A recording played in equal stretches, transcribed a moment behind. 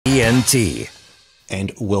TNT.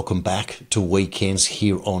 And welcome back to Weekends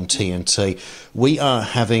here on TNT. We are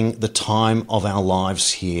having the time of our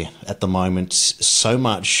lives here at the moment. So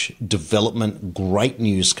much development, great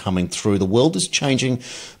news coming through. The world is changing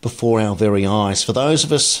before our very eyes. For those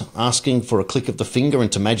of us asking for a click of the finger and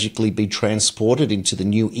to magically be transported into the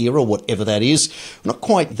new era, whatever that is, we're not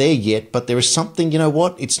quite there yet, but there is something, you know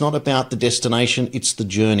what? It's not about the destination, it's the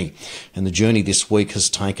journey. And the journey this week has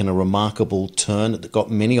taken a remarkable turn that got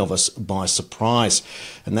many of us by surprise.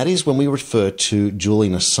 And that is when we refer to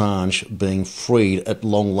Julian Assange being freed at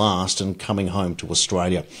long last and coming home to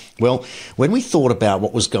Australia. Well, when we thought about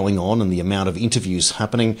what was going on and the amount of interviews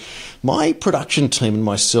happening, my production team and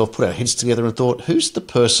myself put our heads together and thought, who's the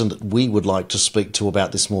person that we would like to speak to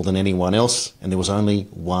about this more than anyone else? And there was only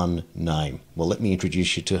one name. Well, let me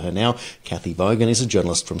introduce you to her now. Cathy Vogan is a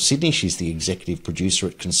journalist from Sydney. She's the executive producer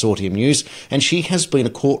at Consortium News, and she has been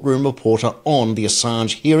a courtroom reporter on the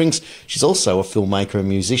Assange hearings. She's also a filmmaker and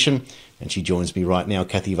musician, and she joins me right now.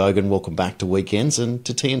 Cathy Vogan, welcome back to Weekends and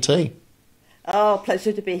to TNT. Oh,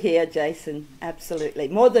 pleasure to be here, Jason. Absolutely.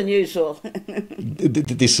 More than usual.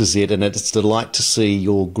 This is it, and it's a delight to see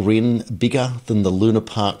your grin bigger than the Luna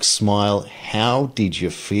Park smile. How did you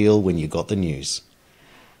feel when you got the news?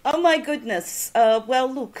 Oh, my goodness.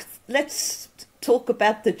 Well, look, let's talk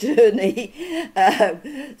about the journey.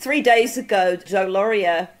 3 days ago, Joe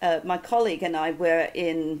Laurier, my colleague, and I were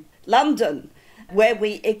in London, where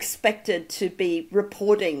we expected to be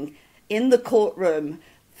reporting in the courtroom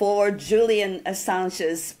for Julian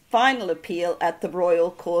Assange's final appeal at the Royal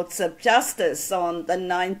Courts of Justice on the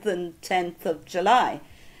 9th and 10th of July.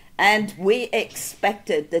 And we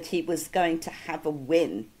expected that he was going to have a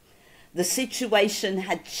win. The situation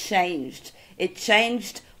had changed. It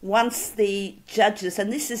changed once the judges,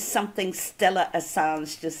 and this is something Stella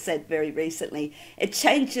Assange just said very recently, it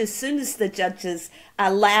changed as soon as the judges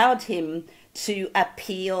allowed him to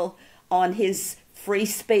appeal on his free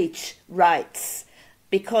speech rights,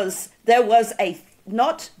 because there was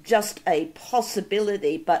not just a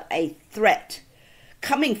possibility, but a threat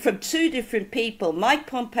coming from two different people, Mike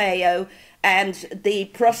Pompeo and the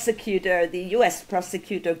prosecutor, the US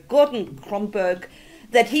prosecutor, Gordon Kronberg,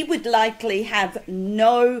 that he would likely have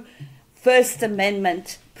no First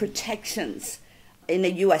Amendment protections in a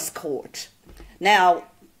US court. Now,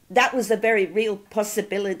 that was a very real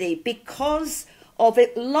possibility because of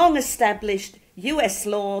it long established US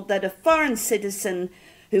law that a foreign citizen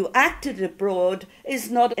who acted abroad is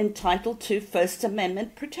not entitled to First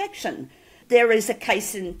Amendment protection. There is a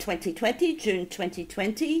case in 2020, June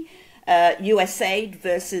 2020, USAID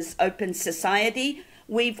versus Open Society.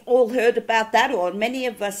 We've all heard about that, or many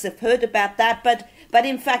of us have heard about that, but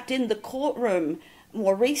in fact in the courtroom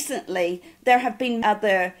more recently there have been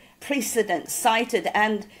other precedents cited,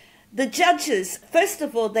 and the judges, first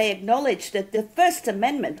of all, they acknowledged that the First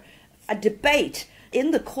Amendment, a debate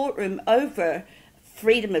in the courtroom over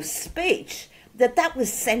freedom of speech, that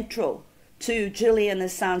was central to Julian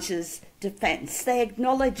Assange's defense. They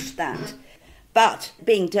acknowledged that. But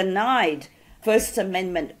being denied First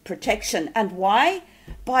Amendment protection. And why?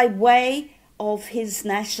 By way of his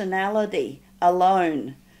nationality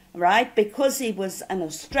alone, right? Because he was an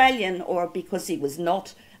Australian or because he was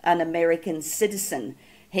not an American citizen.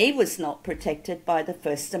 He was not protected by the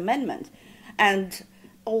First Amendment. And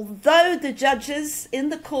although the judges in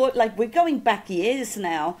the court, like we're going back years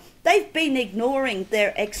now, they've been ignoring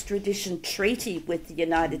their extradition treaty with the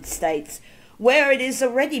United States, where it is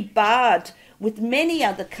already barred with many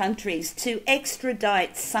other countries to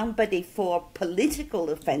extradite somebody for political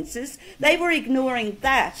offences. They were ignoring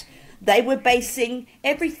that. They were basing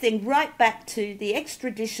everything right back to the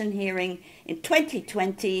extradition hearing in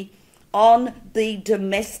 2020 on the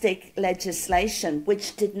domestic legislation,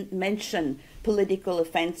 which didn't mention political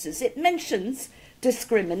offences. It mentions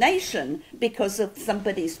discrimination because of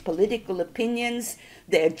somebody's political opinions,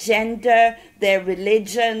 their gender, their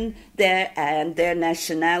religion, and their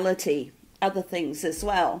nationality, other things as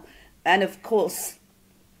well. And of course,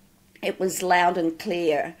 it was loud and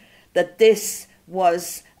clear that this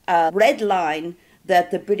was a red line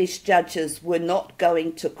that the British judges were not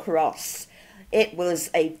going to cross. It was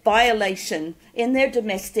a violation in their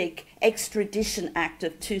Domestic Extradition Act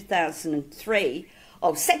of 2003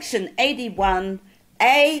 of Section 81A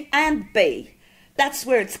and B. That's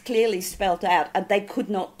where it's clearly spelt out, and they could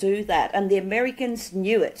not do that. And the Americans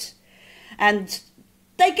knew it. And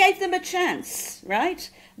they gave them a chance, right?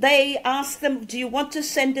 They asked them, do you want to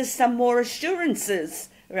send us some more assurances,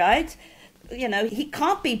 right? You know, he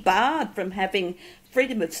can't be barred from having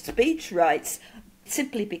freedom of speech rights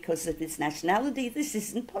simply because of his nationality. This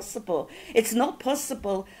isn't possible. It's not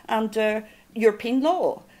possible under European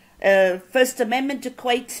law. First Amendment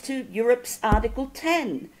equates to Europe's Article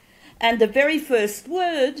 10. And the very first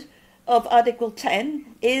word of Article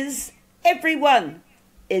 10 is everyone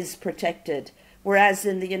is protected. Whereas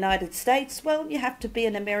in the United States, well, you have to be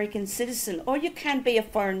an American citizen, or you can be a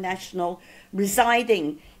foreign national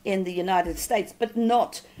residing in the United States, but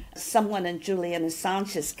not someone in Julian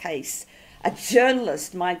Assange's case. A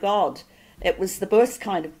journalist, my God, it was the worst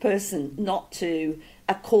kind of person not to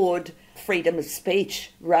accord freedom of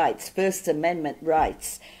speech rights, First Amendment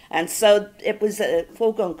rights. And so it was a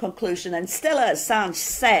foregone conclusion. And Stella Assange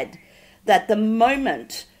said that the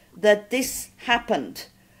moment that this happened,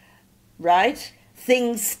 right,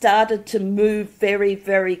 things started to move very,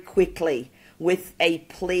 very quickly with a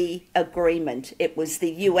plea agreement. It was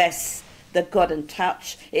the US that got in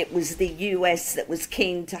touch. It was the US that was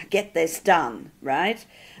keen to get this done, right?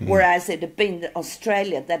 Whereas it had been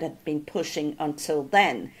Australia that had been pushing until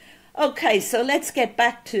then. Okay, so let's get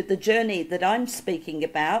back to the journey that I'm speaking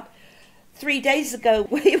about. 3 days ago,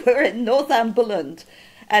 we were in Northumberland,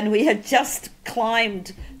 and we had just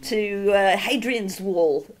climbed to Hadrian's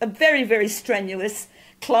Wall, a very, very strenuous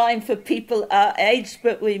climb for people our age,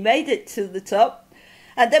 but we made it to the top.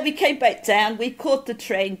 And then we came back down. We caught the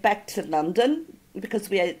train back to London because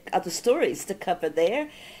we had other stories to cover there.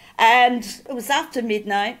 And it was after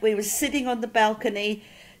midnight. We were sitting on the balcony,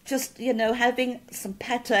 just, having some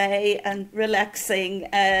pâté and relaxing.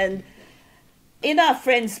 And in our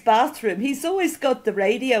friend's bathroom, he's always got the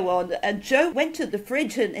radio on. And Joe went to the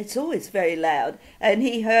fridge, and it's always very loud. And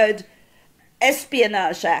he heard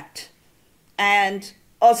Espionage Act and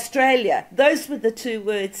Australia. Those were the two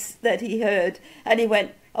words that he heard. And he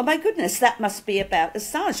went, oh my goodness, that must be about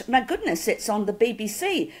Assange. My goodness, it's on the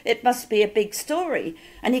BBC. It must be a big story.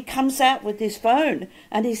 And he comes out with his phone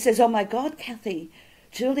and he says, oh my God, Cathy,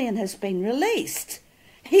 Julian has been released.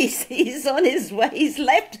 He's on his way. He's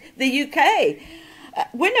left the UK.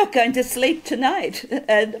 We're not going to sleep tonight.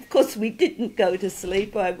 And of course, we didn't go to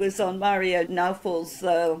sleep. I was on Mario Naufal's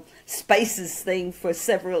Spaces thing for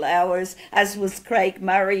several hours, as was Craig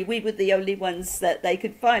Murray. We were the only ones that they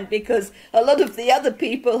could find because a lot of the other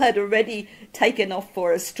people had already taken off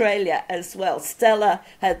for Australia as well. Stella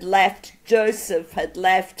had left. Joseph had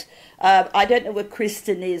left. I don't know where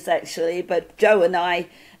Kristen is actually, but Joe and I,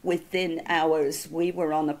 within hours, we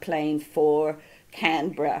were on a plane for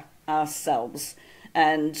Canberra ourselves.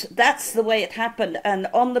 And that's the way it happened. And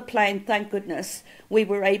on the plane, thank goodness, we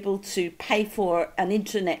were able to pay for an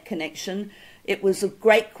internet connection. It was of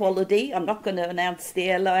great quality. I'm not going to announce the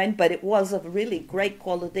airline, but it was of really great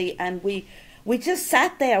quality. And we just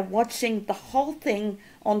sat there watching the whole thing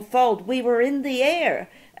unfold. We were in the air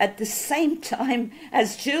at the same time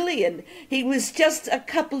as Julian. He was just a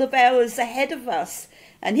couple of hours ahead of us.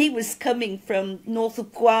 And he was coming from north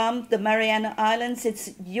of Guam, the Mariana Islands.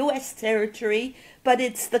 It's US territory, but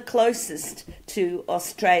it's the closest to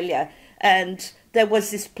Australia. And there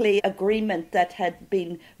was this plea agreement that had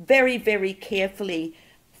been very, very carefully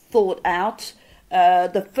thought out.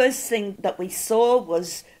 The first thing that we saw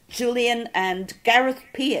was Julian and Gareth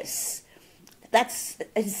Peirce. That's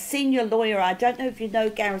his senior lawyer. I don't know if you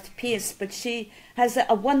know Gareth Peirce, but she has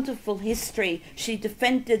a wonderful history. She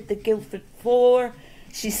defended the Guildford Four.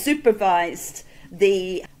 She supervised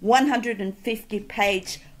the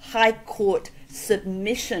 150-page High Court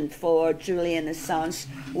submission for Julian Assange,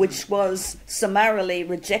 which was summarily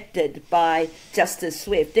rejected by Justice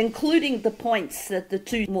Swift, including the points that the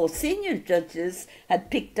two more senior judges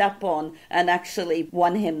had picked up on and actually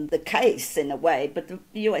won him the case in a way. But the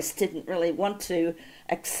US didn't really want to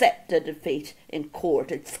accept a defeat in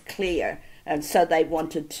court, it's clear. And so they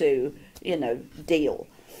wanted to, deal.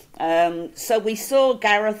 So we saw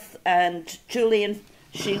Gareth and Julian.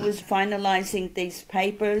 She was finalising these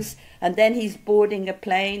papers, and then he's boarding a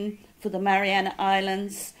plane for the Mariana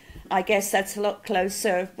Islands. I guess that's a lot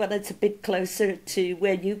closer. Well, it's a bit closer to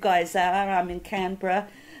where you guys are. I'm in Canberra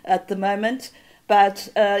at the moment. But,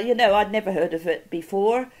 I'd never heard of it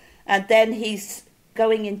before. And then he's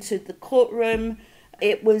going into the courtroom.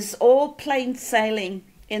 It was all plain sailing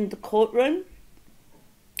in the courtroom.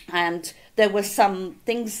 And there were some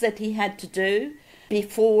things that he had to do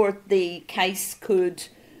before the case could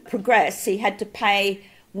progress. He had to pay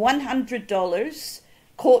 $100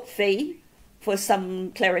 court fee for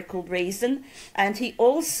some clerical reason, and he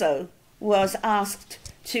also was asked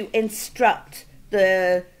to instruct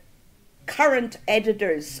the current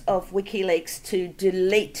editors of WikiLeaks to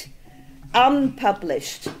delete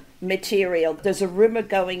unpublished material. There's a rumor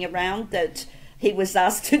going around that he was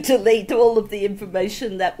asked to delete all of the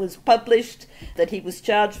information that was published, that he was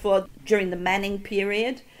charged for during the Manning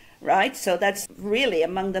period. right? So that's really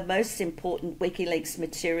among the most important WikiLeaks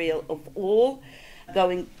material of all,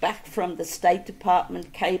 going back from the State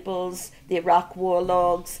Department cables, the Iraq war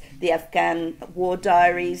logs, the Afghan war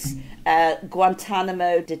diaries,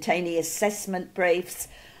 Guantanamo detainee assessment briefs.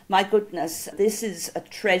 My goodness, this is a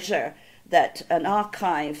treasure, that an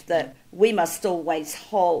archive that we must always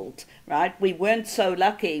hold, right? We weren't so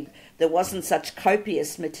lucky. There wasn't such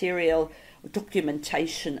copious material,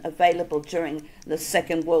 documentation available during the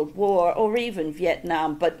Second World War or even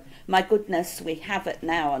Vietnam, but my goodness, we have it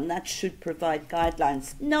now, and that should provide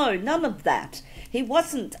guidelines. No, none of that. He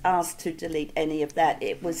wasn't asked to delete any of that.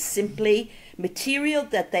 It was simply material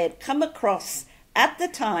that they had come across at the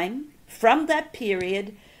time from that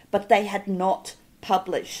period, but they had not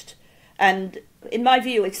published. And in my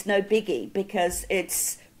view, it's no biggie, because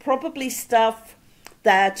it's probably stuff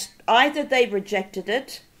that either they rejected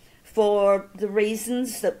it for the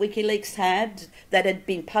reasons that WikiLeaks had, that had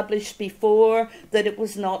been published before, that it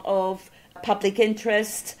was not of public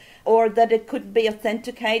interest, or that it couldn't be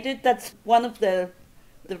authenticated. That's one of the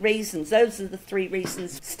reasons. Those are the three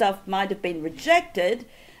reasons stuff might have been rejected,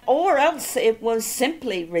 or else it was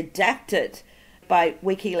simply redacted by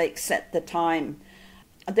WikiLeaks at the time.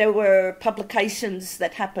 There were publications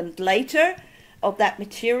that happened later of that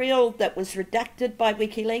material that was redacted by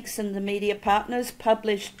WikiLeaks and the media partners,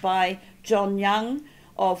 published by John Young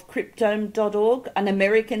of Cryptome.org, an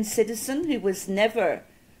American citizen who was never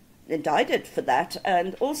indicted for that,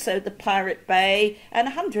 and also the Pirate Bay and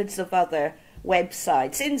hundreds of other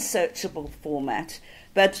websites in searchable format.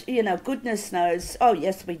 But, you know, goodness knows, oh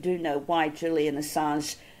yes, we do know why Julian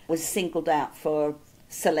Assange was singled out for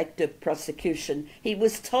selective prosecution. He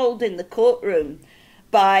was told in the courtroom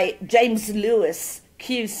by James Lewis,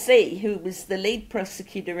 QC, who was the lead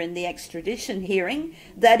prosecutor in the extradition hearing,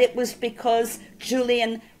 that it was because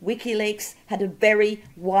Julian WikiLeaks had a very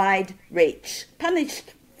wide reach,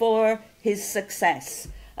 punished for his success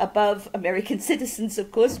above American citizens,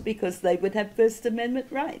 of course, because they would have First Amendment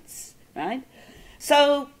rights, right?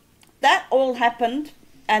 So that all happened,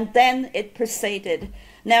 and then it proceeded.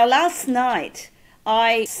 Now, last night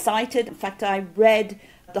I cited, in fact, I read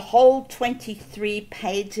the whole 23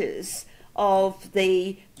 pages of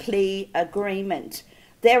the plea agreement.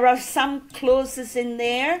 There are some clauses in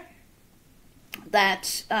there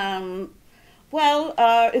that,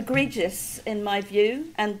 are egregious in my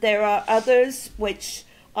view, and there are others which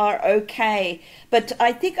are okay. But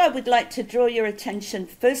I think I would like to draw your attention,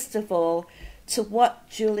 first of all, to what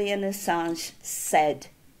Julian Assange said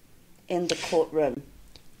in the courtroom.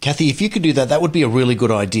 Cathy, if you could do that, that would be a really good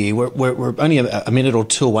idea. We're only a minute or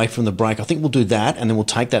two away from the break. I think we'll do that, and then we'll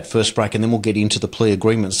take that first break, and then we'll get into the plea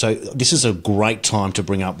agreement. So this is a great time to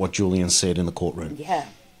bring up what Julian said in the courtroom. Yeah.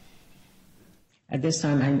 At this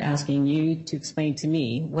time, I'm asking you to explain to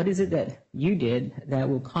me, what is it that you did that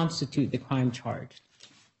will constitute the crime charged?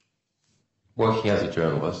 Working as a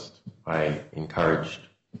journalist, I encouraged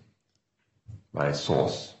my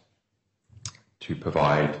source to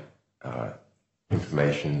provide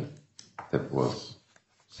information that was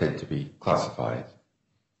said to be classified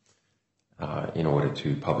in order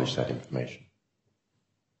to publish that information.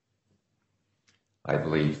 I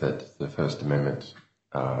believe that the First Amendment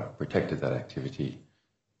protected that activity,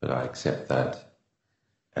 but I accept that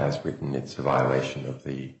as written, it's a violation of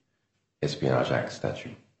the Espionage Act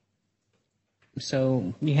statute.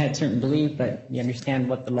 So you had certain belief, but you understand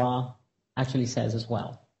what the law actually says as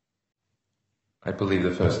well. I believe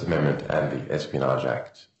the First Amendment and the Espionage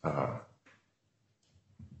Act are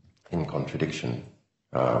in contradiction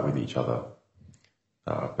with each other,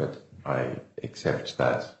 but I accept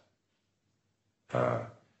that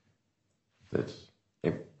that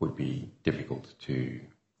it would be difficult to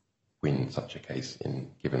win such a case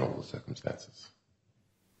given all the circumstances.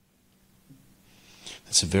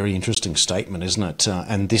 It's a very interesting statement, isn't it?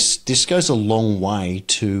 And this goes a long way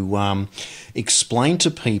to explain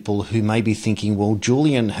to people who may be thinking, well,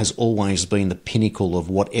 Julian has always been the pinnacle of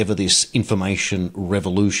whatever this information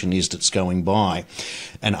revolution is that's going by,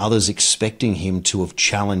 and others expecting him to have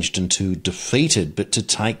challenged and to defeated, but to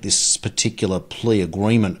take this particular plea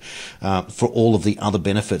agreement for all of the other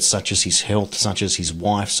benefits, such as his health, such as his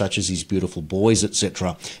wife, such as his beautiful boys,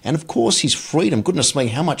 etc. And of course, his freedom. Goodness me,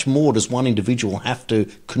 how much more does one individual have to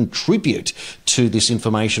contribute to this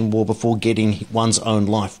information war before getting one's own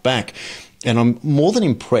life back? And I'm more than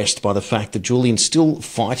impressed by the fact that Julian's still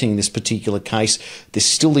fighting this particular case. There's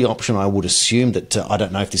still the option, I would assume, that I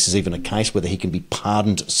don't know if this is even a case, whether he can be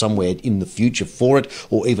pardoned somewhere in the future for it,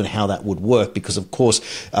 or even how that would work. Because, of course,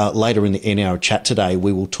 later in our chat today,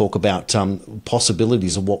 we will talk about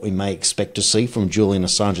possibilities of what we may expect to see from Julian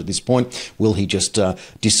Assange at this point. Will he just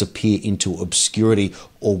disappear into obscurity,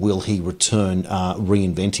 or will he return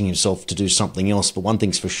reinventing himself to do something else? But one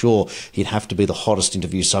thing's for sure, he'd have to be the hottest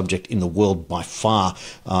interview subject in the world by far,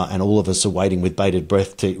 and all of us are waiting with bated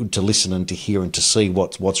breath to listen and to hear and to see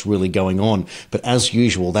what's really going on. But as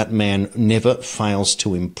usual, that man never fails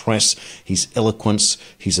to impress. His eloquence,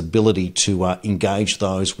 his ability to engage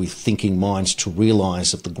those with thinking minds to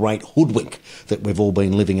realise of the great hoodwink that we've all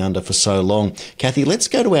been living under for so long. Cathy, let's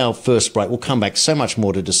go to our first break. We'll come back, so much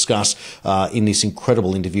more to discuss in this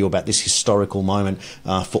incredible interview about this historical moment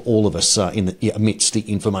for all of us amidst the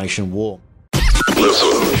information war.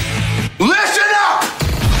 Listen up!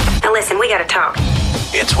 Now listen, we gotta talk.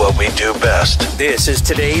 It's what we do best. This is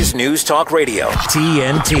today's News Talk Radio,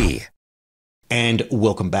 TNT. And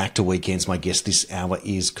welcome back to Weekends. My guest this hour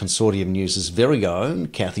is Consortium News' very own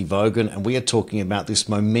Cathy Vogan, and we are talking about this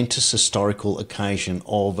momentous historical occasion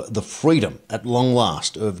of the freedom, at long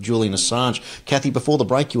last, of Julian Assange. Cathy, before the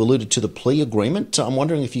break, you alluded to the plea agreement. I'm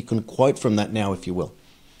wondering if you can quote from that now, if you will.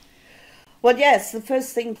 Well, yes, the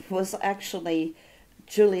first thing was actually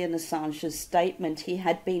Julian Assange's statement. He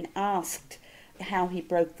had been asked how he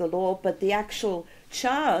broke the law, but the actual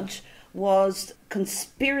charge was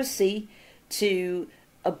conspiracy to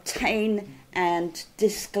obtain and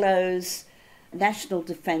disclose national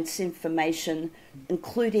defence information,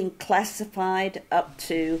 including classified up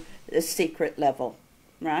to the secret level,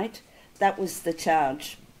 right? That was the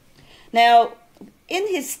charge. Now, in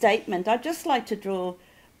his statement, I'd just like to draw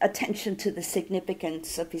attention to the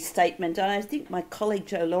significance of his statement, and I think my colleague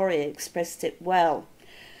Joe Lauria expressed it well.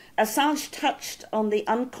 Assange touched on the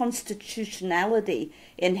unconstitutionality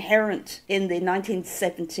inherent in the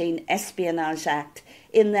 1917 Espionage Act,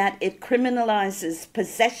 in that it criminalises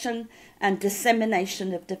possession and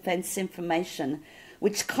dissemination of defence information,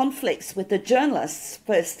 which conflicts with the journalist's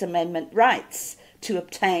First Amendment rights to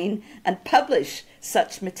obtain and publish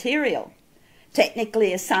such material.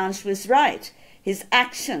 Technically, Assange was right. His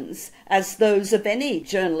actions, as those of any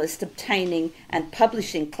journalist obtaining and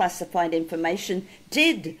publishing classified information,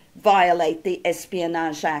 did violate the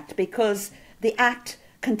Espionage Act, because the Act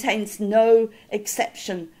contains no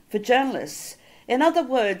exception for journalists. In other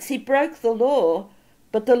words, he broke the law,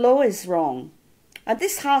 but the law is wrong. And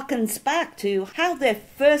this harkens back to how their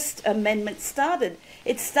First Amendment started.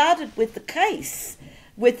 It started with the case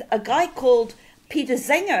with a guy called Peter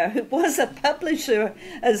Zenger, who was a publisher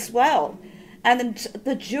as well. And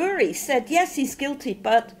the jury said, yes, he's guilty,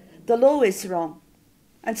 but the law is wrong.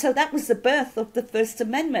 And so that was the birth of the First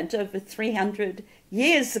Amendment over 300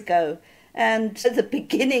 years ago, and the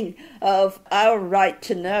beginning of our right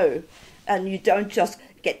to know. And you don't just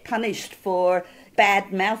get punished for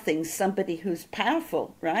bad-mouthing somebody who's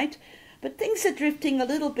powerful, right? But things are drifting a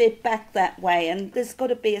little bit back that way, and there's got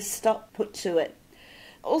to be a stop put to it.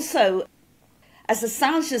 Also, as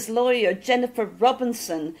Assange's lawyer, Jennifer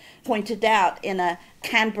Robinson, pointed out in a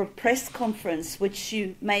Canberra press conference, which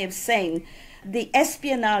you may have seen, the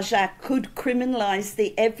Espionage Act could criminalise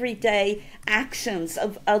the everyday actions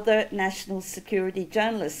of other national security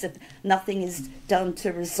journalists if nothing is done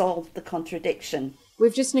to resolve the contradiction.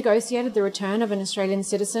 We've just negotiated the return of an Australian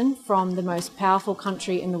citizen from the most powerful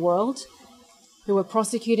country in the world, who were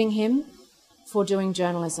prosecuting him for doing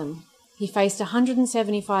journalism. He faced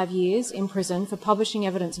 175 years in prison for publishing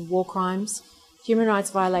evidence of war crimes, human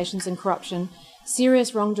rights violations and corruption,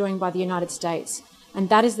 serious wrongdoing by the United States. And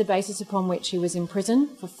that is the basis upon which he was in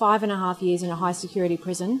prison for 5.5 years in a high-security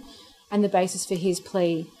prison, and the basis for his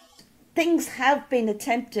plea. Things have been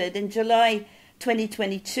attempted. In July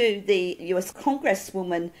 2022, the US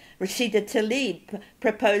Congresswoman Rashida Tlaib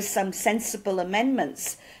proposed some sensible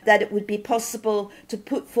amendments that it would be possible to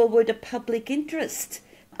put forward a public interest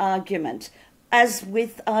argument, as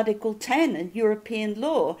with Article 10 in European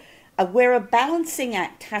law, where a balancing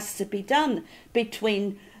act has to be done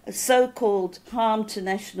between so-called harm to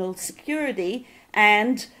national security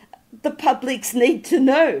and the public's need to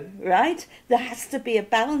know, right? There has to be a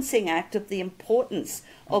balancing act of the importance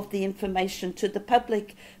of the information to the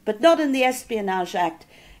public, but not in the Espionage Act.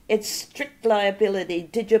 It's strict liability.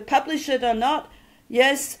 Did you publish it or not?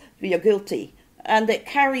 Yes, you're guilty. And it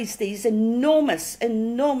carries these enormous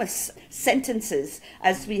sentences,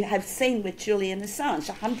 as we have seen with Julian Assange,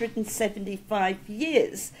 175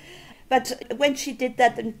 years. But when she did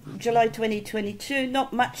that in July 2022,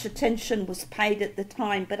 not much attention was paid at the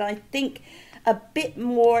time, but I think a bit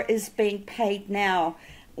more is being paid now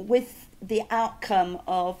with the outcome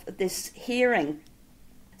of this hearing.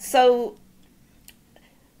 So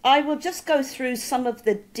I will just go through some of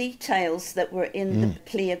the details that were in the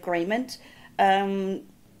plea agreement. The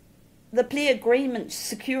plea agreement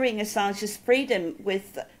securing Assange's freedom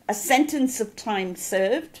with a sentence of time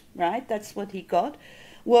served, right, that's what he got,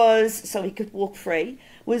 was, so he could walk free,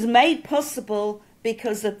 was made possible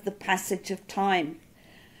because of the passage of time.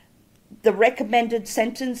 The recommended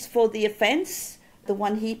sentence for the offence, the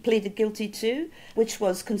one he pleaded guilty to, which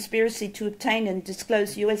was conspiracy to obtain and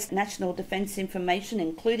disclose US national defense information,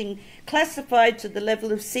 including classified to the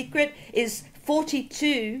level of secret, is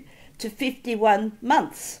 42 to 51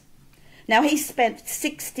 months. Now, he spent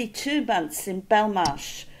 62 months in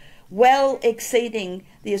Belmarsh, well exceeding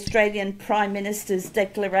the Australian Prime Minister's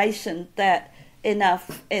declaration that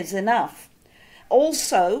enough is enough.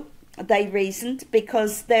 Also, they reasoned,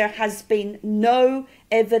 because there has been no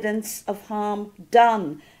evidence of harm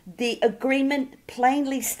done. The agreement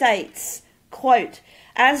plainly states, quote,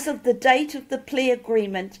 as of the date of the plea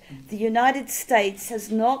agreement, the United States has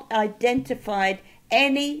not identified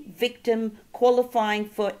any victim qualifying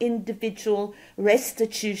for individual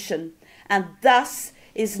restitution, and thus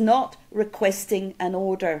is not requesting an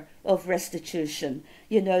order of restitution.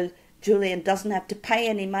 You know, Julian doesn't have to pay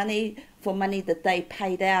any money for money that they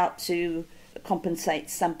paid out to compensate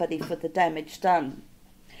somebody for the damage done.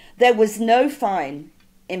 There was no fine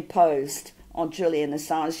imposed on Julian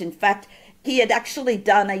Assange. In fact, he had actually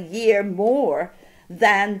done a year more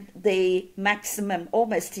than the maximum,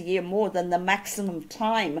 almost a year more than the maximum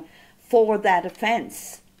time for that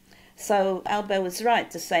offence. So Albo was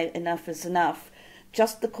right to say enough is enough.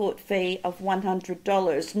 Just the court fee of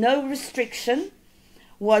 $100. No restriction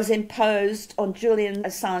was imposed on Julian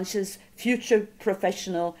Assange's future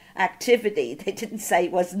professional activity. They didn't say he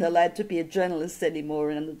wasn't allowed to be a journalist anymore,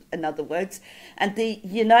 in other words. And the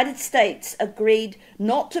United States agreed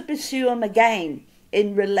not to pursue him again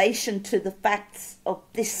in relation to the facts of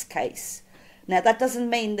this case. Now, that doesn't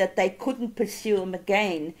mean that they couldn't pursue him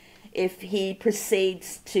again if he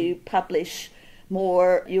proceeds to publish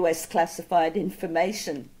more US classified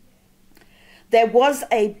information. There was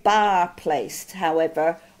a bar placed,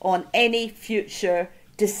 however, on any future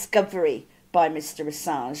discovery by Mr.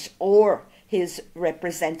 Assange or his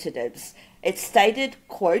representatives. It stated,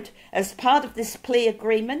 quote, as part of this plea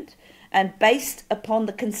agreement and based upon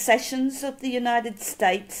the concessions of the United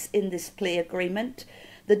States in this plea agreement,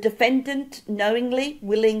 the defendant knowingly,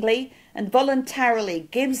 willingly, and voluntarily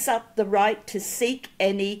gives up the right to seek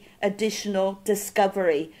any additional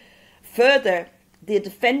discovery. Further, the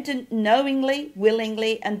defendant knowingly,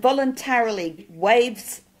 willingly, and voluntarily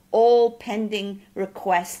waives all pending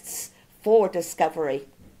requests for discovery.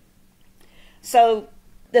 So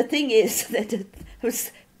the thing is that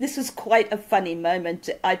this was quite a funny moment.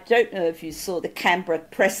 I don't know if you saw the Canberra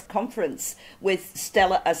press conference with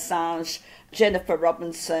Stella Assange, Jennifer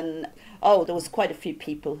Robinson. Oh, there was quite a few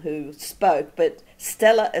people who spoke, but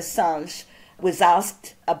Stella Assange was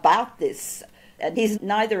asked about this. And he's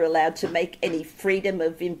neither allowed to make any freedom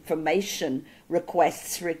of information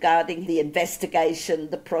requests regarding the investigation,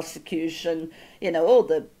 the prosecution, you know, all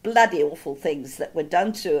the bloody awful things that were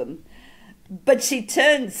done to him. But she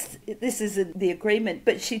turns, this is in the agreement,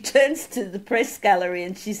 but she turns to the press gallery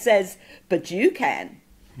and she says, but you can,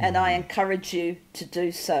 and I encourage you to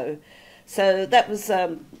do so. So that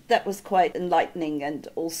was quite enlightening and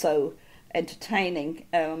also entertaining.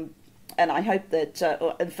 And I hope that,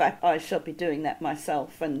 in fact, I shall be doing that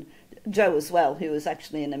myself, and Joe as well, who is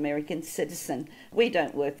actually an American citizen. We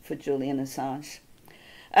don't work for Julian Assange.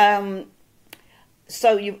 I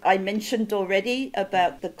mentioned already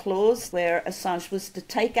about the clause where Assange was to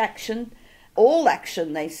take action, all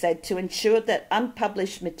action, they said, to ensure that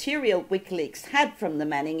unpublished material WikiLeaks had from the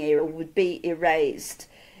Manning era would be erased.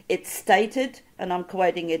 It stated, and I'm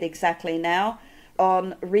quoting it exactly now,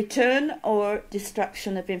 on return or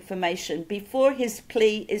destruction of information. Before his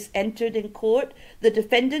plea is entered in court, the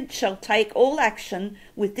defendant shall take all action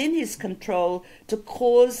within his control to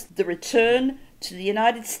cause the return to the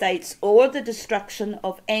United States or the destruction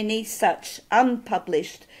of any such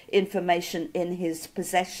unpublished information in his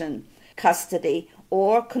possession, custody,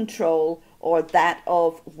 or control, or that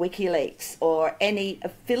of WikiLeaks or any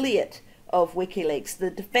affiliate of WikiLeaks. The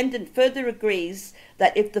defendant further agrees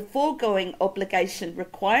that if the foregoing obligation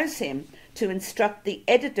requires him to instruct the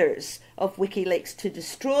editors of WikiLeaks to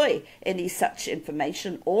destroy any such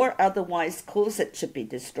information or otherwise cause it to be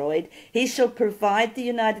destroyed, he shall provide the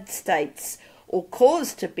United States or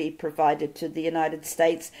caused to be provided to the United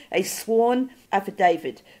States a sworn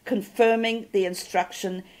affidavit confirming the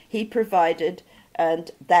instruction he provided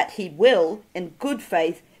and that he will, in good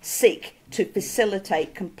faith, seek to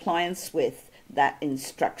facilitate compliance with that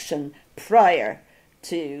instruction prior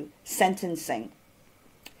to sentencing.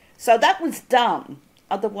 So that was done.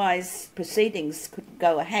 Otherwise, proceedings couldn't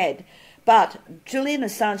go ahead. But Julian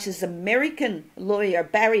Assange's American lawyer,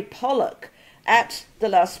 Barry Pollock, at the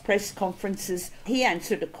last press conferences, he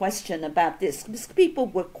answered a question about this because people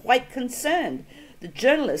were quite concerned. The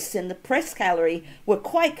journalists in the press gallery were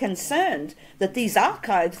quite concerned that these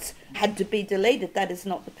archives had to be deleted. That is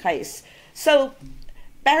not the case. So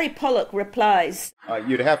Barry Pollock replies,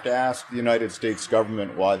 You'd have to ask the United States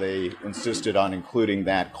government why they insisted on including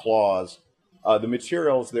that clause. The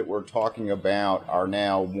materials that we're talking about are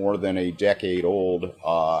now more than a decade old.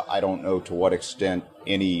 I don't know to what extent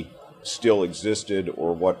any still existed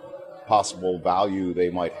or what possible value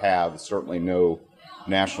they might have. Certainly no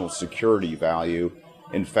national security value.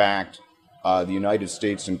 In fact, the United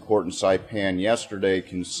States in court in Saipan yesterday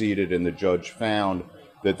conceded, and the judge found,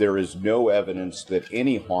 that there is no evidence that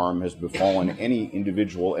any harm has befallen any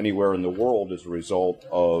individual anywhere in the world as a result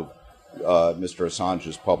of Mr.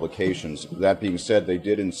 Assange's publications. That being said, they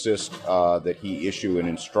did insist that he issue an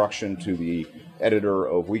instruction to the editor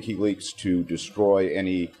of WikiLeaks to destroy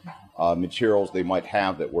any materials they might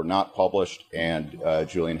have that were not published, and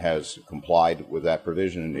Julian has complied with that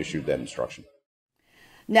provision and issued that instruction.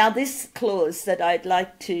 Now, this clause that I'd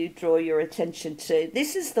like to draw your attention to,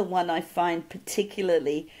 this is the one I find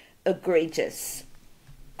particularly egregious.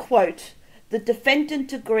 Quote, "The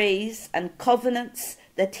defendant agrees and covenants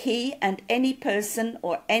that he and any person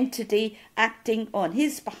or entity acting on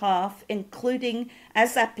his behalf, including,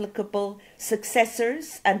 as applicable,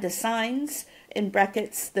 successors and assigns, in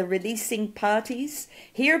brackets, the releasing parties,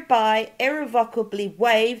 hereby irrevocably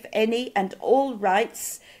waive any and all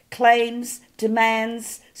rights, claims,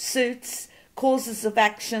 demands, suits, causes of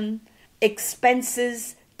action,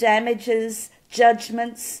 expenses, damages,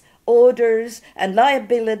 judgments, orders, and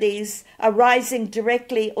liabilities arising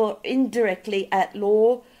directly or indirectly at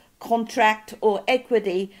law, contract, or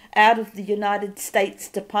equity out of the United States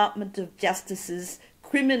Department of Justice's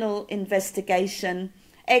criminal investigation,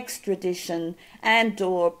 extradition,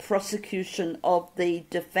 and/or prosecution of the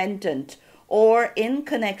defendant, or in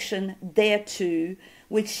connection thereto,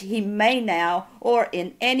 which he may now or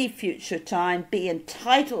in any future time be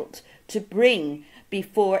entitled to bring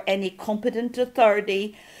before any competent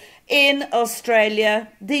authority in Australia,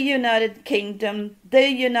 the United Kingdom, the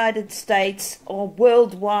United States, or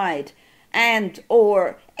worldwide, and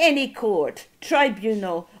or any court,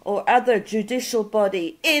 tribunal, or other judicial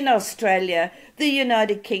body in Australia, the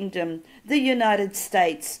United Kingdom, the United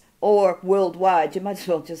States, or worldwide." You might as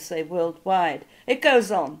well just say worldwide. It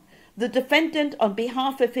goes on. "The defendant, on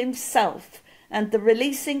behalf of himself and the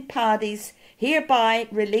releasing parties, hereby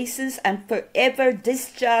releases and forever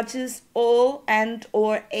discharges all and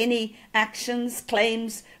or any actions,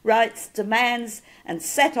 claims, rights, demands, and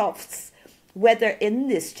set-offs, whether in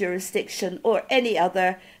this jurisdiction or any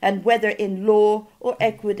other, and whether in law or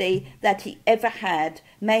equity, that he ever had,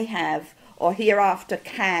 may have, or hereafter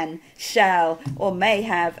can, shall, or may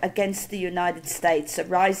have against the United States,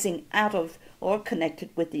 arising out of or connected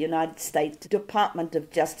with the United States Department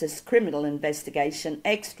of Justice criminal investigation,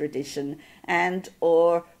 extradition, and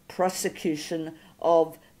or prosecution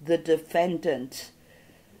of the defendant."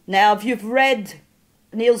 Now, if you've read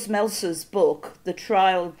Niels Melzer's book, The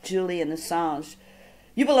Trial of Julian Assange,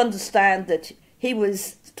 you will understand that he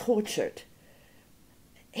was tortured.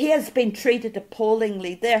 He has been treated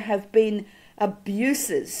appallingly. There have been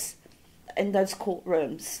abuses in those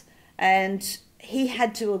courtrooms, and he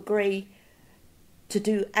had to agree to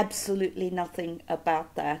do absolutely nothing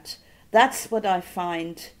about that. That's what I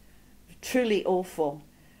find truly awful.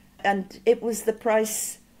 And it was the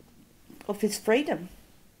price of his freedom.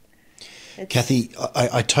 Cathy,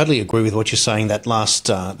 I totally agree with what you're saying. That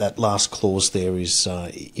last clause there is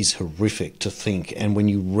horrific to think. And when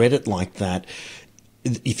you read it like that,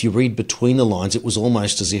 if you read between the lines, it was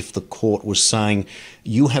almost as if the court was saying,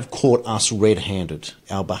 "You have caught us red-handed.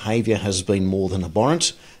 Our behaviour has been more than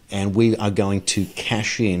abhorrent, and we are going to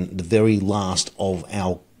cash in the very last of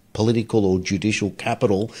our political or judicial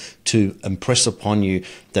capital to impress upon you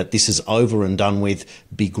that this is over and done with.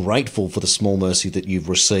 Be grateful for the small mercy that you've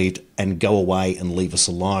received and go away and leave us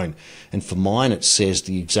alone." And for mine, it says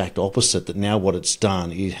the exact opposite, that now what it's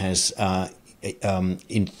done, it has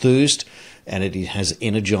enthused and it has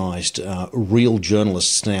energised real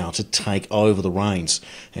journalists now to take over the reins,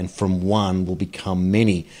 and from one will become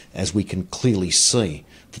many, as we can clearly see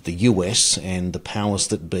that the US and the powers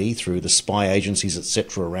that be, through the spy agencies,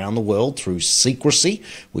 etc., around the world, through secrecy,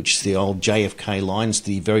 which the old JFK lines,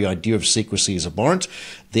 the very idea of secrecy is abhorrent,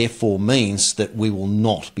 therefore means that we will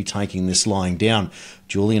not be taking this lying down.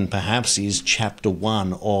 Julian perhaps is chapter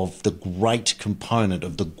one of the great component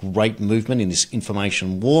of the great movement in this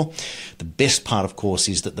information war. The best part, of course,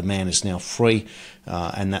 is that the man is now free,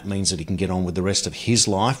 and that means that he can get on with the rest of his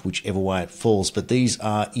life, whichever way it falls. But these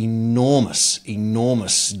are enormous,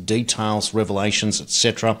 enormous details, revelations,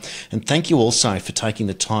 etc. And thank you also for taking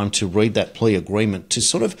the time to read that plea agreement to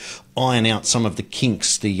sort of iron out some of the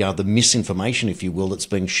kinks, the misinformation, if you will, that's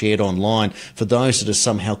being shared online for those that are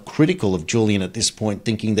somehow critical of Julian at this point,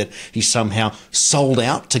 thinking that he's somehow sold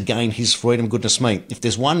out to gain his freedom. Goodness me, if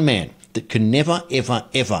there's one man that can never, ever,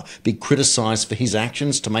 ever be criticised for his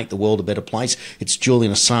actions to make the world a better place, it's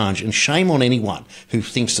Julian Assange. And shame on anyone who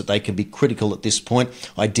thinks that they can be critical at this point.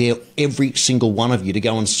 I dare every single one of you to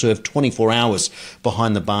go and serve 24 hours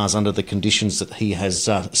behind the bars under the conditions that he has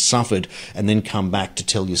suffered, and then come back to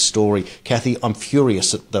tell your story. Cathy, I'm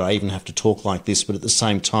furious that I even have to talk like this, but at the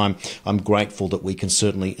same time, I'm grateful that we can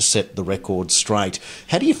certainly set the record straight.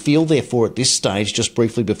 How do you feel, therefore, at this stage, just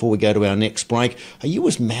briefly before we go to our next break? Are you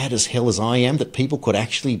as mad as hell as I am that people could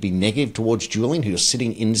actually be negative towards Julian, who is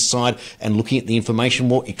sitting inside and looking at the information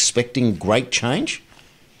war, expecting great change?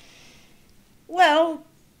 Well,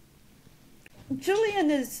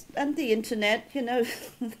 Julian is, and the internet,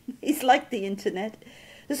 he's like the internet.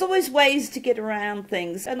 There's always ways to get around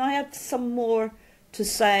things, and I have some more to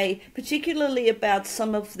say, particularly about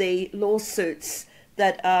some of the lawsuits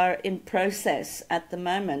that are in process at the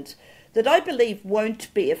moment, that I believe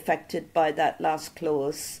won't be affected by that last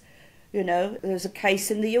clause. There's a case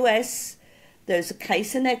in the US, there's a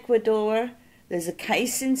case in Ecuador, there's a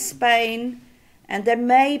case in Spain, and there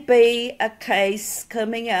may be a case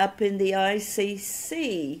coming up in the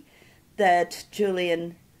ICC that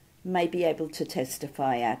Julian may be able to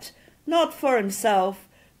testify at. Not for himself,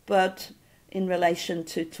 but in relation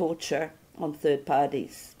to torture on third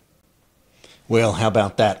parties. Well, how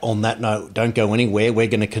about that? On that note, don't go anywhere. We're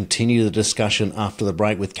going to continue the discussion after the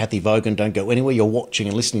break with Cathy Vogan. Don't go anywhere. You're watching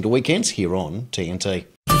and listening to Weekends here on TNT.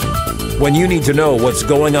 When you need to know what's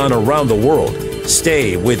going on around the world,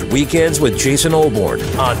 stay with Weekends with Jason Oldbourne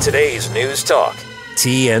on today's News Talk,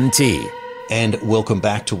 TNT. And welcome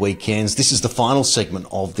back to Weekends. This is the final segment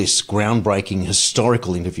of this groundbreaking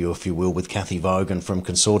historical interview, if you will, with Cathy Vogan from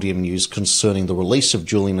Consortium News concerning the release of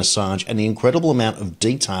Julian Assange and the incredible amount of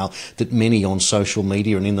detail that many on social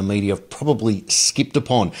media and in the media have probably skipped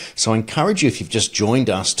upon. So I encourage you, if you've just joined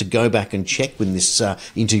us, to go back and check when this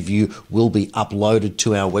interview will be uploaded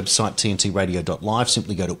to our website, tntradio.live.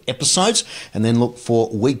 Simply go to episodes and then look for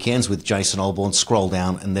Weekends with Jason Oldbourne. Scroll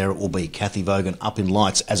down and there it will be. Cathy Vogan up in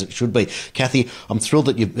lights, as it should be. Cathy, I'm thrilled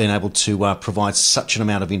that you've been able to provide such an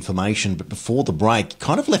amount of information, but before the break, you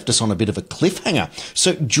kind of left us on a bit of a cliffhanger.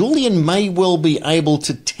 So Julian may well be able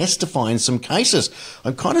to testify in some cases.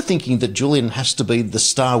 I'm kind of thinking that Julian has to be the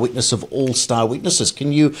star witness of all star witnesses.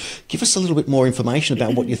 Can you give us a little bit more information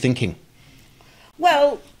about what you're thinking?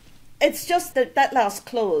 Well, it's just that last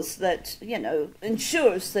clause that,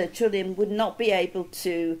 ensures that Julian would not be able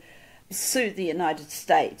to sue the United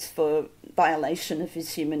States for violation of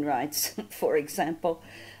his human rights, for example.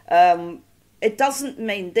 It doesn't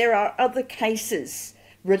mean there are other cases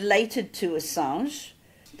related to Assange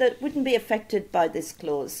that wouldn't be affected by this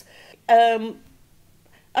clause.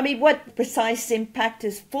 What precise impact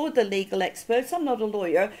is for the legal experts? I'm not a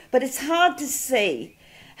lawyer, but it's hard to see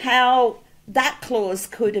how that clause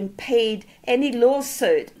could impede any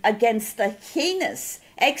lawsuit against the heinous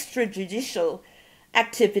extrajudicial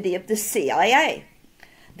activity of the CIA.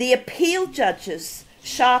 The appeal judges,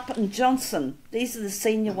 Sharp and Johnson, these are the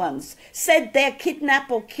senior ones, said their kidnap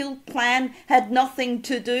or kill plan had nothing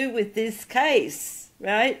to do with this case,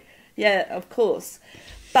 right? Yeah, of course.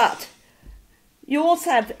 But you also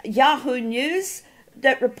have Yahoo News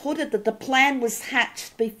that reported that the plan was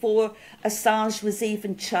hatched before Assange was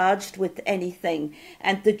even charged with anything,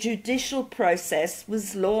 and the judicial process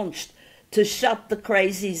was launched to shut the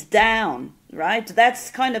crazies down, right? That's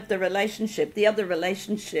kind of the relationship. The other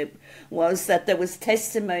relationship was that there was key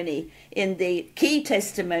testimony in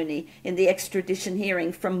the extradition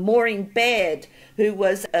hearing from Maureen Baird, who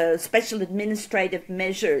was a special administrative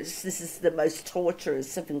measures. This is the most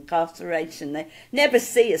torturous of incarceration. They never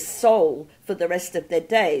see a soul for the rest of their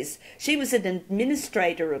days. She was an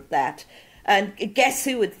administrator of that. And guess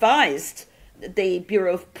who advised the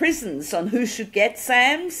Bureau of Prisons on who should get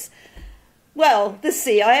SAMs? Well, the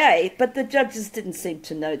CIA, but the judges didn't seem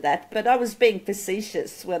to know that. But I was being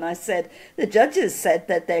facetious when I said the judges said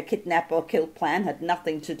that their kidnap or kill plan had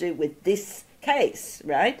nothing to do with this case,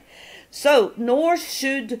 right? So, nor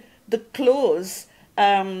should the clause,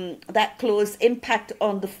 that clause impact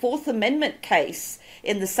on the Fourth Amendment case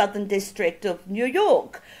in the Southern District of New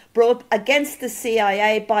York, brought against the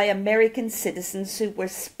CIA by American citizens who were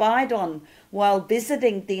spied on while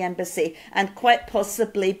visiting the embassy, and quite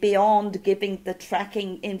possibly beyond giving the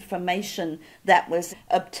tracking information that was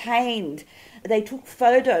obtained. They took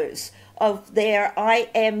photos of their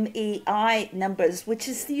IMEI numbers, which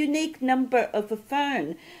is the unique number of a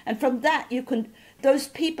phone. And from that, those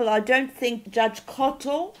people, I don't think Judge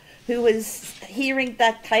Cottle, who is hearing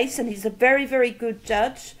that case, and he's a very, very good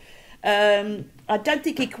judge, I don't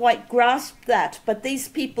think he quite grasped that, but these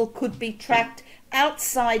people could be tracked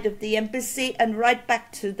outside of the embassy and right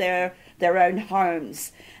back to their own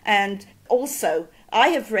homes. And also, I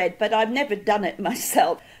have read, but I've never done it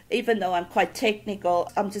myself, even though I'm quite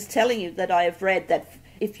technical, I'm just telling you that I have read that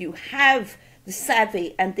if you have the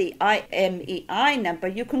savvy and the IMEI number,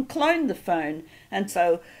 you can clone the phone. And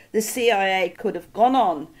so the CIA could have gone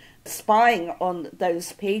on spying on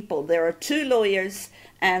those people. There are 2 lawyers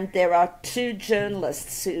and there are 2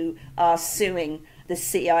 journalists who are suing the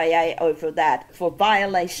CIA over that for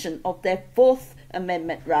violation of their Fourth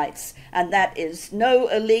Amendment rights, and that is no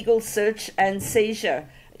illegal search and seizure.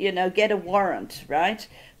 Get a warrant, right?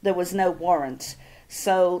 There was no warrant.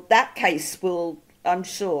 So that case will, I'm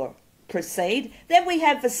sure, proceed. Then we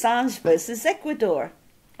have Assange versus Ecuador,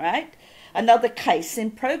 right? Another case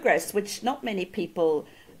in progress, which not many people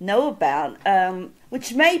know about,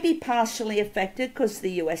 which may be partially affected because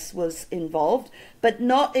the US was involved, but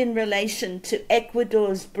not in relation to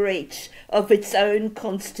Ecuador's breach of its own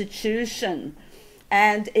constitution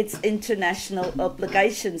and its international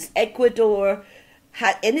obligations. Ecuador,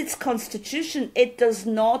 in its constitution, it does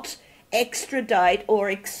not extradite or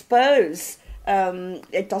expose.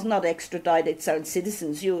 It does not extradite its own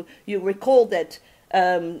citizens. You recall that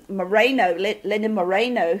Lenin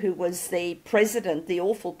Moreno, who was the president, the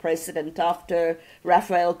awful president after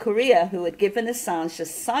Rafael Correa, who had given Assange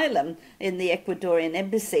asylum in the Ecuadorian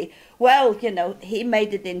embassy, well, he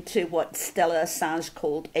made it into what Stella Assange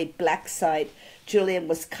called a black site. Julian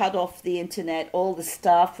was cut off the internet, all the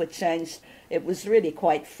staff were changed. It was really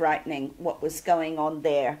quite frightening what was going on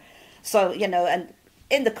there. So, and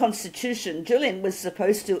in the Constitution, Julian was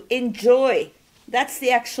supposed to enjoy, that's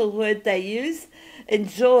the actual word they used,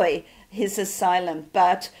 enjoy his asylum.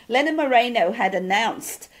 But Lenin Moreno had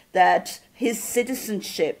announced that his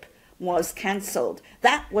citizenship was cancelled.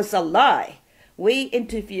 That was a lie. We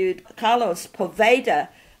interviewed Carlos Poveda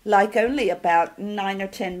only about 9 or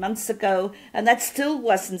 10 months ago, and that still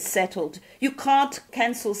wasn't settled. You can't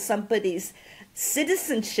cancel somebody's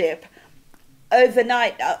citizenship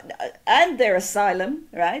overnight and their asylum,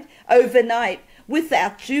 right? Overnight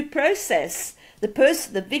without due process.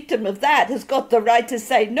 The victim of that has got the right to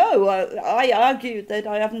say, no, I argue that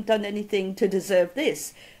I haven't done anything to deserve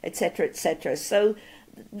this, etc., etc. So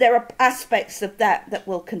there are aspects of that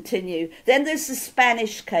will continue. Then there's the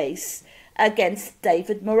Spanish case against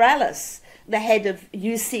David Morales, the head of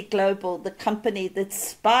UC Global, the company that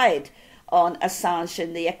spied on Assange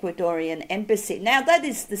in the Ecuadorian embassy. Now, that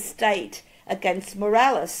is the state against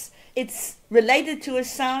Morales. It's related to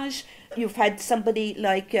Assange. You've had somebody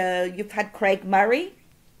you've had Craig Murray,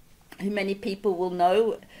 who many people will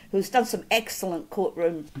know, who's done some excellent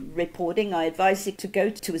courtroom reporting. I advise you to go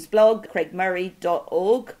to his blog,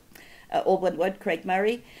 craigmurray.org, all one word, Craig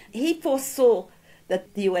Murray. He foresaw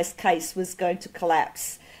that the US case was going to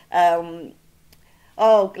collapse.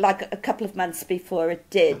 Like a couple of months before it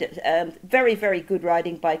did. Very, very good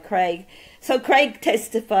writing by Craig. So Craig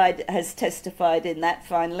has testified in that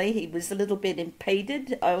finally. He was a little bit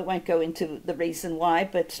impeded. I won't go into the reason why,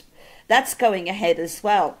 but that's going ahead as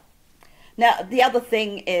well. Now, the other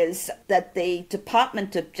thing is that the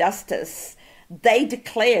Department of Justice, they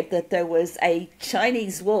declared that there was a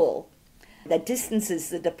Chinese wall that distances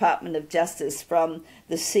the Department of Justice from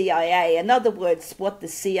the CIA. In other words, what the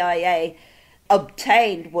CIA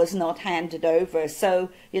obtained was not handed over. So,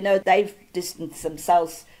 they've distanced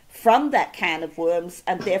themselves from that can of worms,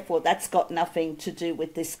 and therefore that's got nothing to do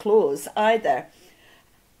with this clause either.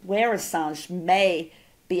 Where Assange may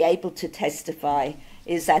be able to testify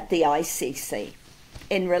is at the ICC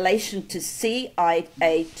in relation to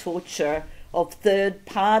CIA torture of third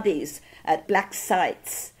parties at black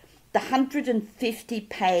sites. The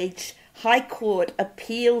 150-page High Court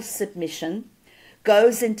appeal submission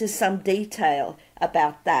goes into some detail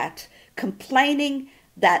about that, complaining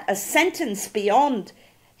that a sentence beyond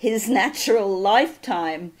his natural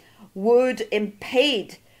lifetime would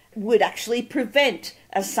actually prevent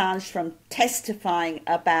Assange from testifying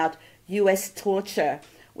about US torture,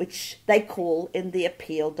 which they call in the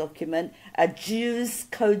appeal document a jus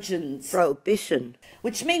cogens prohibition,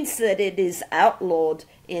 which means that it is outlawed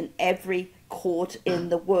in every court in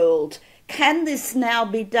the world. Can this now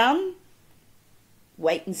be done?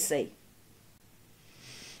 Wait and see.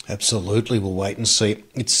 Absolutely, we'll wait and see.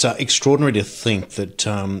 It's extraordinary to think that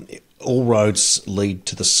all roads lead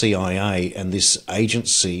to the CIA, and this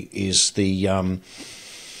agency is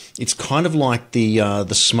it's kind of like the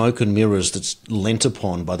smoke and mirrors that's lent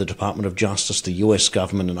upon by the Department of Justice, the US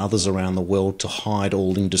government and others around the world to hide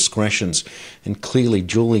all indiscretions. And clearly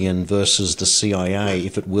Julian versus the CIA,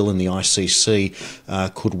 if it will, in the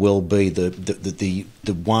ICC, could well be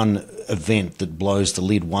the one event that blows the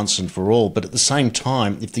lid once and for all. But at the same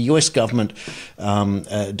time, if the US government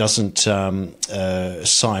doesn't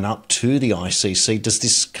sign up to the ICC, does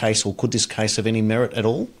this case, or could this case, have any merit at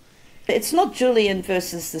all? It's not Julian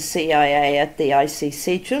versus the CIA at the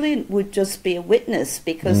ICC. Julian would just be a witness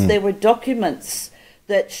because there were documents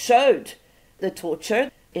that showed the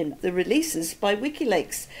torture in the releases by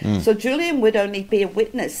WikiLeaks. So Julian would only be a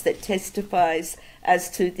witness that testifies as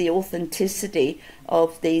to the authenticity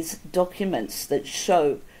of these documents that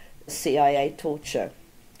show CIA torture.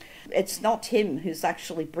 It's not him who's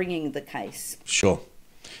actually bringing the case. Sure.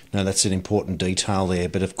 No, that's an important detail there.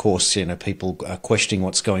 But of course, people are questioning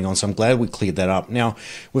what's going on. So I'm glad we cleared that up. Now,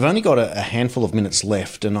 we've only got a handful of minutes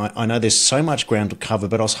left, and I know there's so much ground to cover,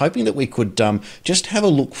 but I was hoping that we could just have a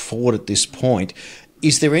look forward at this point.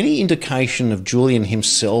 Is there any indication of Julian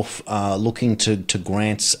himself looking to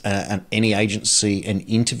grant any agency an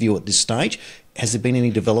interview at this stage? Has there been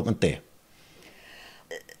any development there?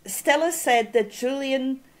 Stella said that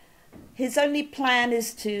Julian, his only plan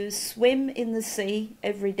is to swim in the sea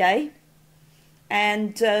every day.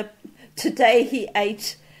 And today he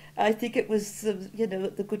ate, I think it was, at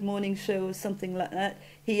the Good Morning Show or something like that,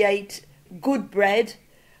 he ate good bread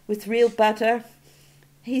with real butter.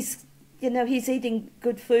 He's eating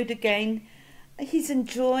good food again. He's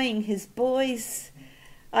enjoying his boys.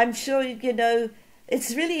 I'm sure,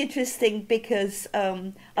 it's really interesting because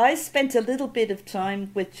I spent a little bit of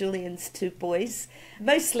time with Julian's two boys,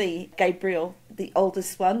 mostly Gabriel, the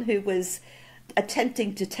oldest one, who was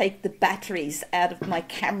attempting to take the batteries out of my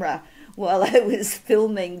camera while I was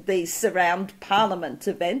filming the Surround Parliament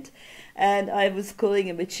event. And I was calling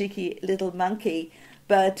him a cheeky little monkey.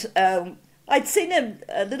 But I'd seen him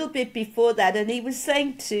a little bit before that, and he was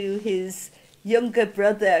saying to his younger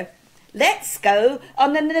brother, "Let's go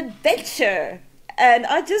on an adventure." And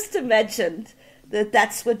I just imagined that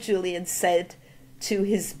that's what Julian said to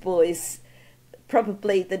his boys,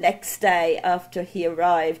 probably the next day after he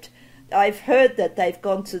arrived. I've heard that they've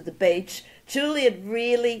gone to the beach. Julian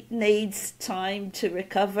really needs time to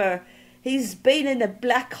recover. He's been in a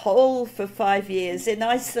black hole for 5 years, in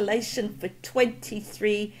isolation for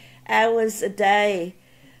 23 hours a day.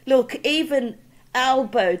 Look, even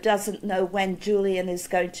Albo doesn't know when Julian is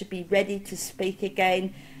going to be ready to speak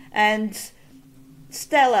again. And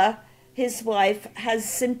Stella, his wife, has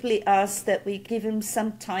simply asked that we give him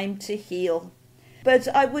some time to heal. But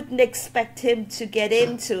I wouldn't expect him to get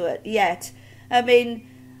into it yet. I mean,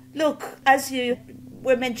 look, as you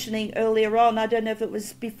were mentioning earlier on, I don't know if it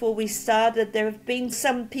was before we started, there have been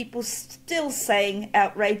some people still saying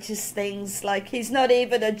outrageous things like he's not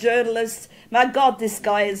even a journalist. My God, this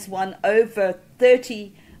guy has won over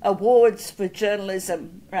 30 awards for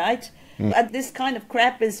journalism, right? And this kind of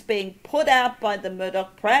crap is being put out by the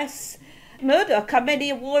Murdoch press. Murdoch, how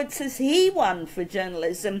many awards has he won for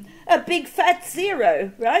journalism? A big fat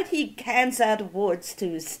zero, right? He hands out awards to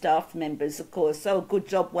his staff members, of course. Oh, good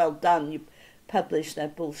job, well done, you published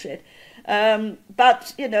that bullshit.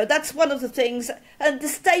 But, that's one of the things. And the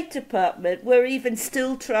State Department were even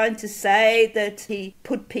still trying to say that he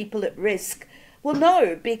put people at risk. Well,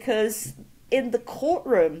 no, because in the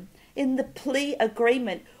courtroom, in the plea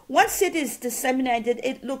agreement, once it is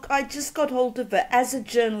disseminated, look, I just got hold of it as a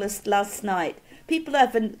journalist last night. People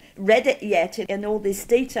haven't read it yet in all this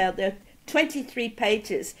detail. There are 23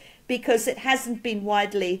 pages because it hasn't been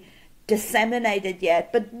widely disseminated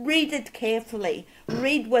yet. But read it carefully.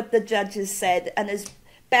 Read what the judges said. And as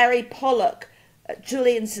Barry Pollock,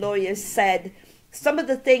 Julian's lawyer, said, some of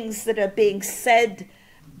the things that are being said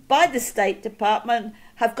by the State Department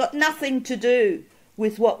have got nothing to do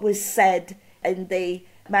with what was said in the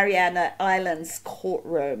Mariana Islands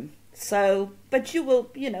courtroom. So, but you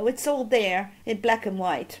will, it's all there in black and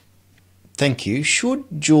white. Thank you. Should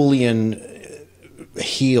Julian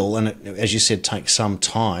heal, and as you said, take some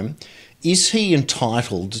time, Is he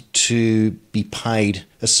entitled to be paid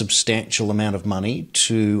a substantial amount of money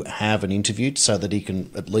to have an interview so that he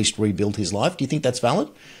can at least rebuild his life? Do you think that's valid?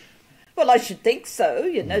 Well, I should think so.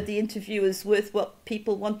 The interview is worth what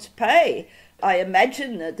people want to pay. I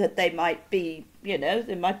imagine that they might be,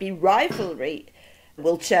 there might be rivalry.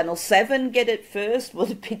 Will Channel 7 get it first?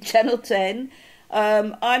 Will it be Channel 10?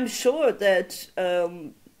 I'm sure that,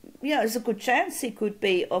 there's a good chance he could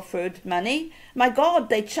be offered money. My God,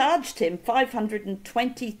 they charged him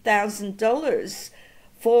 $520,000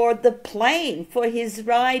 for the plane, for his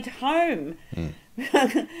ride home.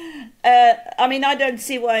 I don't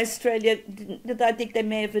see why Australia didn't. I think they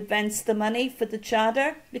may have advanced the money for the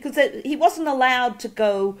charter because he wasn't allowed to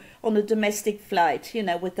go on a domestic flight,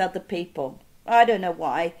 with other people. I don't know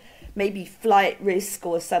why. Maybe flight risk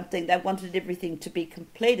or something. They wanted everything to be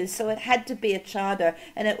completed, so it had to be a charter,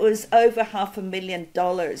 and it was over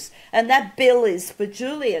 $500,000. And that bill is for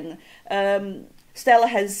Julian. Stella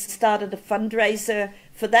has started a fundraiser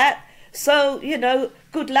for that. So,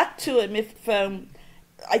 good luck to him. If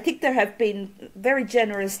I think there have been very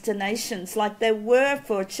generous donations, like there were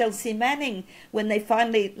for Chelsea Manning when they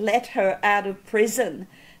finally let her out of prison.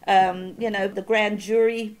 The grand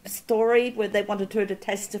jury story where they wanted her to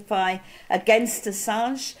testify against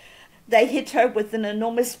Assange. They hit her with an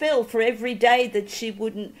enormous bill for every day that she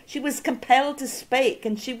was compelled to speak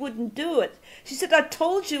and she wouldn't do it. She said, I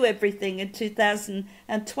told you everything in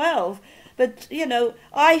 2012. But,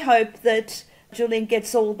 I hope that Julian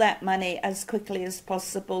gets all that money as quickly as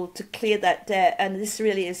possible to clear that debt. And this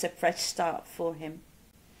really is a fresh start for him.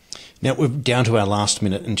 Now, we're down to our last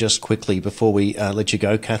minute, and just quickly before we let you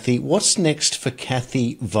go, Cathy, what's next for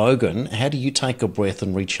Cathy Vogan? How do you take a breath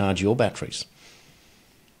and recharge your batteries?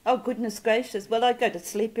 Oh, goodness gracious. Well, I go to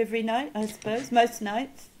sleep every night, I suppose, most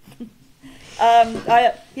nights.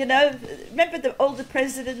 Remember all the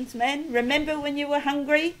president's men? Remember when you were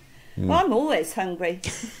hungry? Well, I'm always hungry.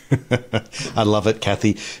 I love it,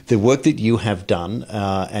 Cathy. The work that you have done,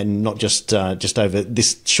 and not just over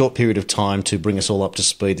this short period of time to bring us all up to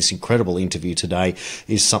speed, this incredible interview today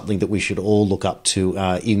is something that we should all look up to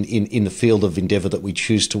in the field of endeavour that we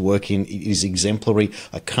choose to work in. It is exemplary.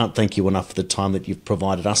 I can't thank you enough for the time that you've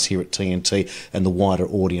provided us here at TNT and the wider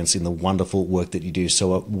audience in the wonderful work that you do.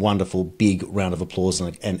 So a wonderful big round of applause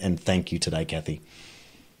and thank you today, Cathy.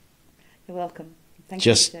 You're welcome. Thank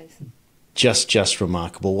you, Jason. Just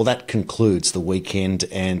remarkable. Well, that concludes the weekend,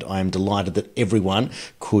 and I'm delighted that everyone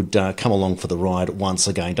could come along for the ride once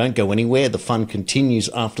again. Don't go anywhere. The fun continues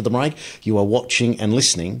after the break. You are watching and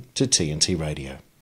listening to TNT Radio.